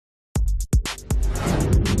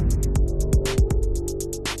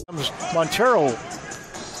Montero.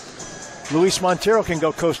 Luis Montero can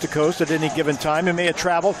go coast to coast at any given time. He may have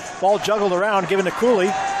traveled. Ball juggled around, given to Cooley.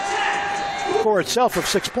 Score itself of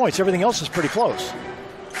 6 points. Everything else is pretty close.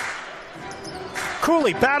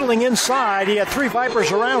 Cooley battling inside. He had 3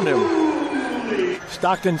 Vipers around him.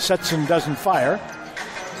 Stockton sets and doesn't fire.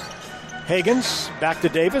 Higgins back to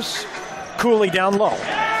Davis. Cooley down low.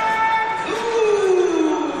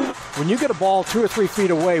 When you get a ball 2 or 3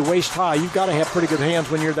 feet away, waist high, you've got to have pretty good hands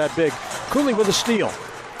when you're that big. Cooley with a steal.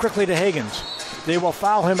 Quickly to Higgins. They will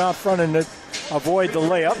foul him out front and avoid the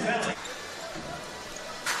layup.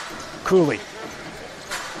 Cooley.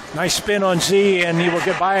 Nice spin on Z, and he will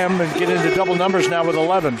get by him and get into double numbers now with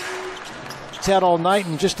 11. He's had all night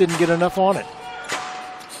and just didn't get enough on it.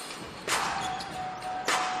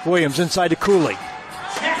 Williams inside to Cooley.